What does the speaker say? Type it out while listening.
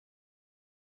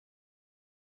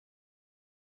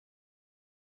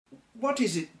what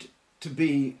is it to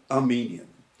be Armenian?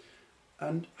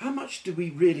 And how much do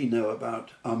we really know about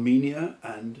Armenia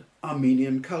and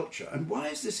Armenian culture? And why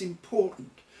is this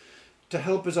important to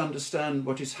help us understand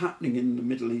what is happening in the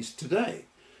Middle East today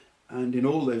and in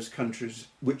all those countries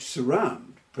which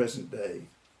surround present-day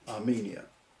Armenia?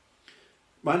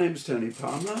 My name is Tony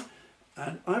Palmer,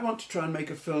 and I want to try and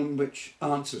make a film which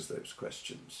answers those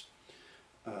questions.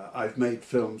 I've made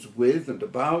films with and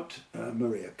about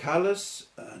Maria Callas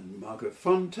and Margot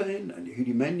Fonteyn and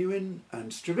Menuhin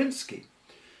and Stravinsky.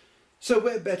 So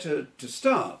where better to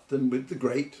start than with the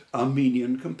great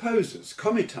Armenian composers,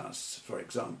 Komitas, for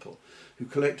example, who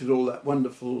collected all that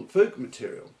wonderful folk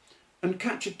material, and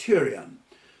Khachaturian,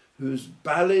 whose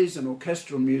ballets and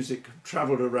orchestral music have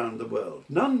travelled around the world,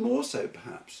 none more so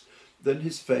perhaps than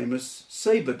his famous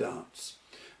sabre dance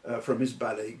from his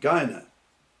ballet Gayna.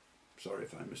 Sorry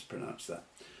if I mispronounced that.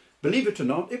 Believe it or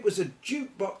not, it was a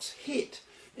jukebox hit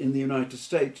in the United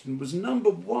States and was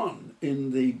 #1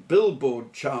 in the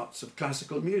Billboard charts of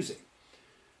classical music.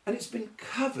 And it's been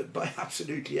covered by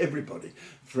absolutely everybody,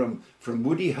 from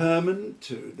Woody Herman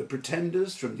to the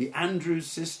Pretenders, from the Andrews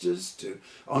Sisters to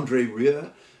André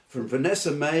Previn, from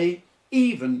Vanessa Mae,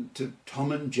 even to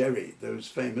Tom and Jerry, those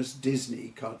famous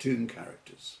Disney cartoon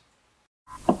characters.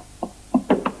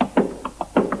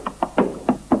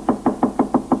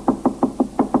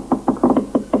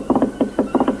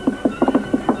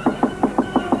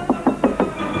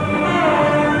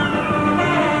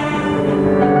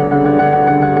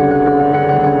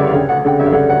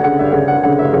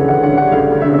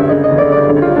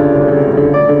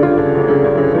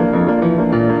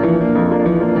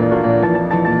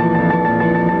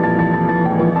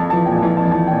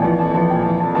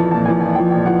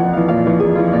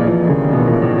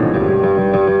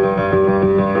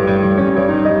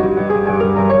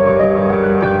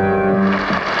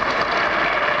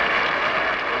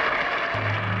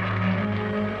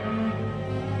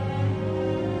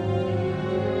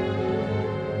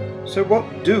 So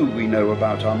what do we know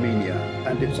about Armenia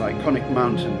and its iconic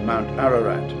mountain, Mount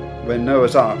Ararat, where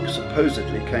Noah's Ark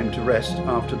supposedly came to rest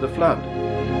after the flood?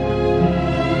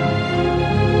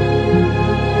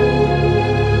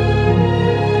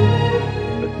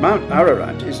 But Mount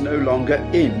Ararat is no longer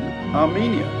in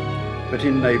Armenia, but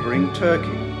in neighbouring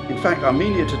Turkey. In fact,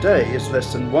 Armenia today is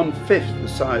less than 1/5 the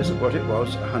size of what it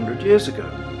was 100 years ago.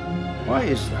 Why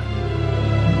is that?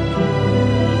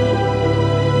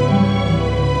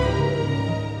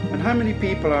 How many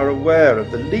people are aware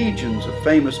of the legions of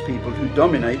famous people who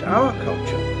dominate our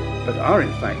culture, but are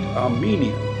in fact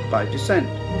Armenian by descent?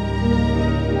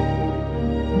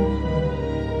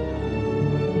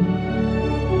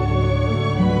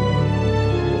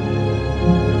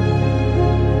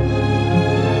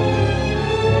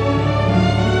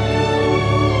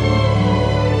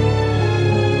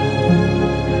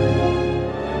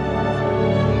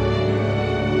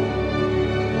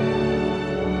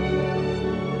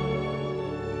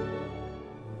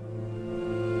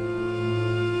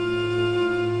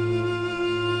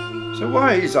 So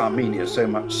why is Armenia so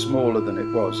much smaller than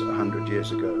it was 100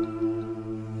 years ago?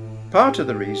 Part of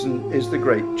the reason is the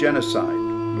Great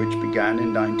Genocide, which began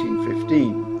in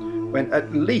 1915, when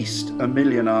at least 1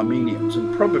 million Armenians,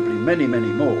 and probably many, many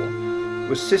more,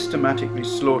 were systematically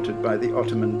slaughtered by the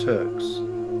Ottoman Turks.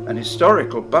 An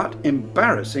historical but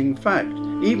embarrassing fact.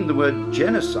 Even the word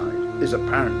genocide is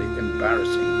apparently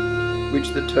embarrassing,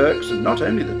 which the Turks, and not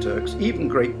only the Turks, even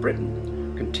Great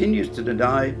Britain, continues to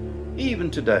deny even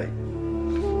today.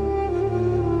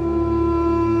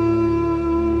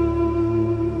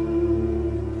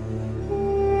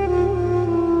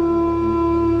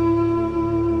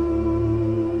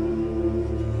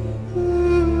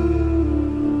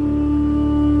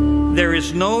 There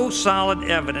is no solid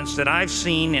evidence that I've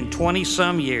seen in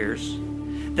 20-some years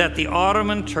that the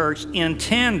Ottoman Turks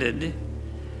intended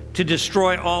to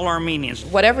destroy all Armenians.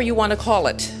 Whatever you want to call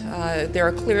it, there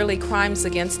are clearly crimes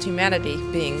against humanity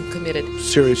being committed.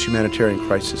 Serious humanitarian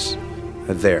crisis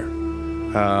there.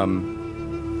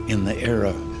 In the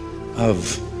era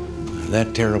of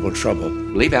that terrible trouble.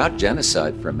 Leave out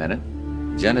genocide for a minute.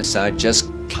 Genocide just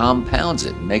compounds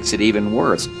it, makes it even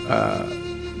worse.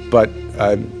 But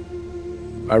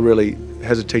I really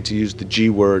hesitate to use the G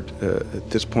word at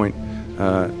this point.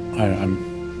 I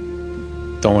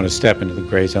don't want to step into the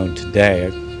gray zone today.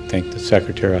 I think the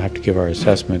Secretary will have to give our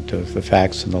assessment of the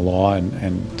facts and the law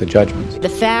and the judgments. The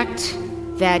fact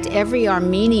that every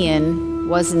Armenian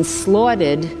wasn't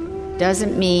slaughtered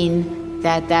doesn't mean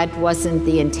that that wasn't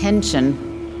the intention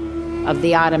of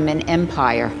the Ottoman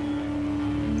Empire.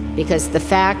 Because the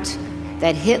fact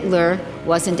that Hitler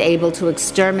wasn't able to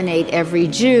exterminate every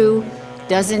Jew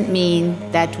doesn't mean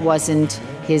that wasn't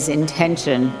his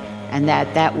intention and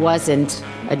that that wasn't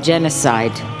a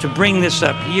genocide. To bring this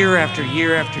up year after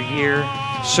year after year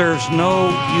serves no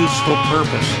useful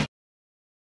purpose.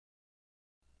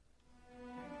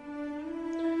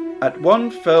 At one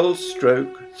fell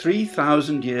stroke,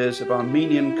 3,000 years of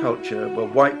Armenian culture were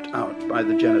wiped out by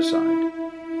the genocide.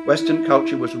 Western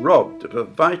culture was robbed of a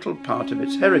vital part of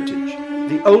its heritage.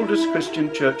 The oldest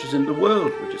Christian churches in the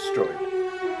world were destroyed.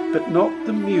 But not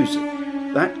the music.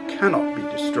 That cannot be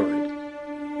destroyed.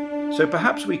 So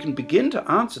perhaps we can begin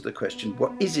to answer the question,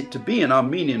 what is it to be an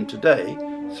Armenian today,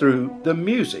 through the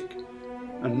music?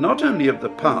 And not only of the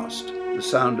past, the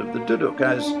sound of the duduk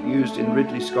as used in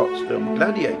Ridley Scott's film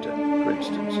Gladiator, for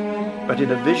instance, but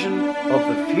in a vision of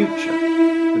the future.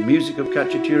 The music of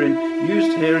Khachaturian,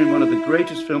 used here in one of the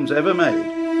greatest films ever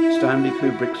made, Stanley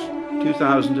Kubrick's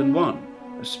 2001,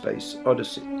 A Space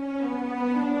Odyssey.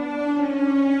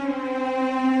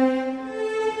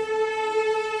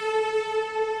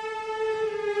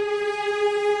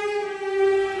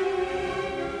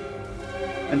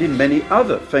 And in many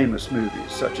other famous movies,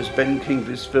 such as Ben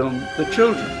Kingsley's film The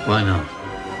Children. Why not?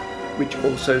 Which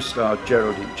also starred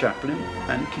Geraldine Chaplin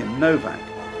and Kim Novak.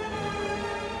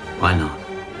 Why not?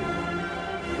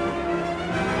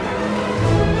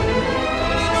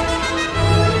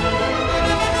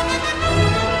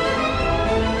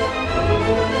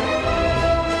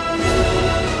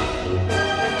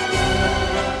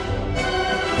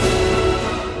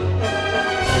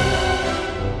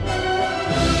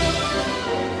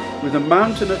 With a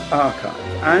mountain of archive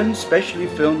and specially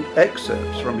filmed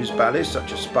excerpts from his ballets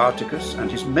such as Spartacus and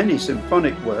his many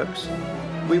symphonic works,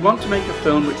 we want to make a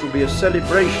film which will be a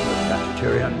celebration of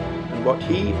Khachaturian and what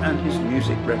he and his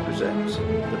music represents,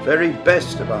 the very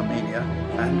best of Armenia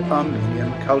and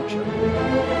Armenian culture.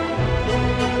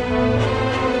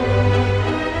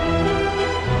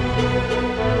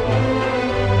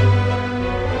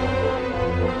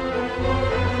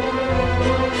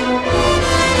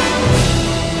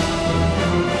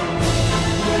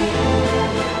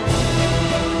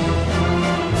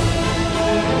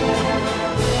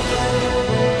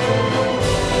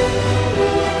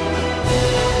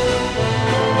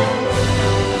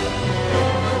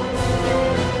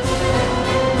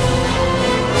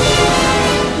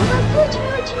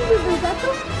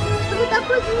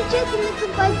 Замечательный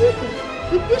композитор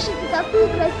и пишете такую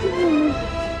красивую музыку.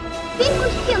 Теперь мы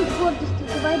всем с гордостью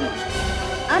говорим: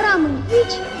 Арам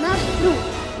Ильич наш друг.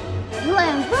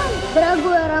 Желаем вам,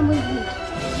 дорогой Арам Ильич,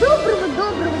 доброго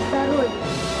здоровья.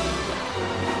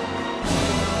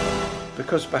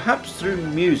 Because perhaps through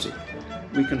music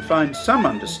we can find some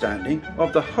understanding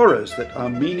of the horrors that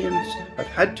Armenians have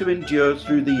had to endure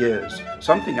through the years,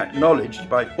 something acknowledged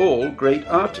by all great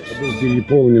artists. Я был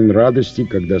переполнен радости,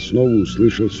 когда снова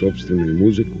услышал собственную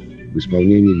музыку в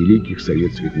исполнении великих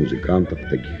советских музыкантов,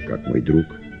 таких как мой друг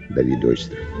Давид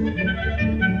Ойстер.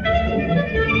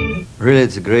 Really,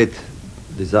 it's a great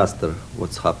disaster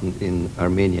what's happened in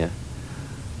Armenia,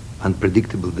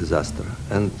 unpredictable disaster,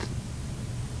 and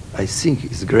I think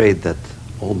it's great that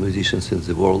all musicians in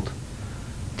the world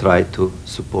try to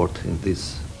support in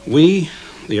this. We,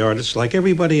 the artists, like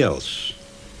everybody else,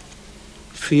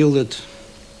 feel that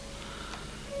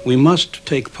we must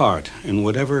take part in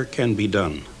whatever can be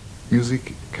done.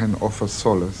 Music can offer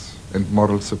solace and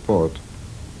moral support,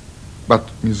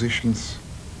 but musicians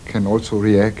can also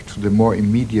react to the more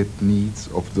immediate needs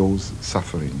of those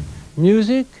suffering.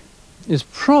 Music is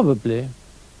probably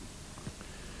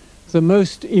the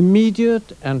most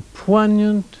immediate and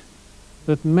poignant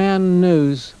that man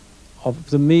knows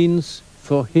of the means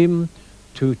for him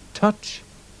to touch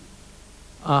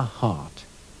a heart.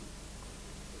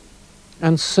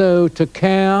 And so to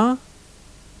care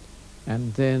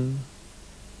and then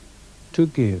to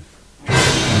give.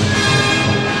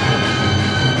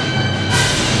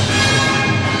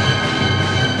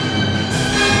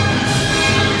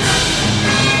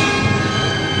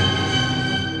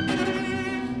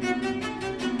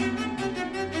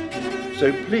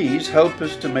 So please help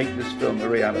us to make this film a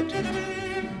reality.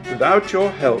 Without your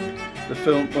help, the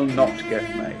film will not get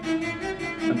made.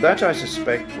 And that, I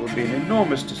suspect, will be an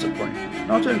enormous disappointment,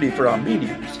 not only for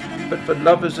Armenians, but for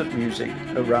lovers of music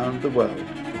around the world.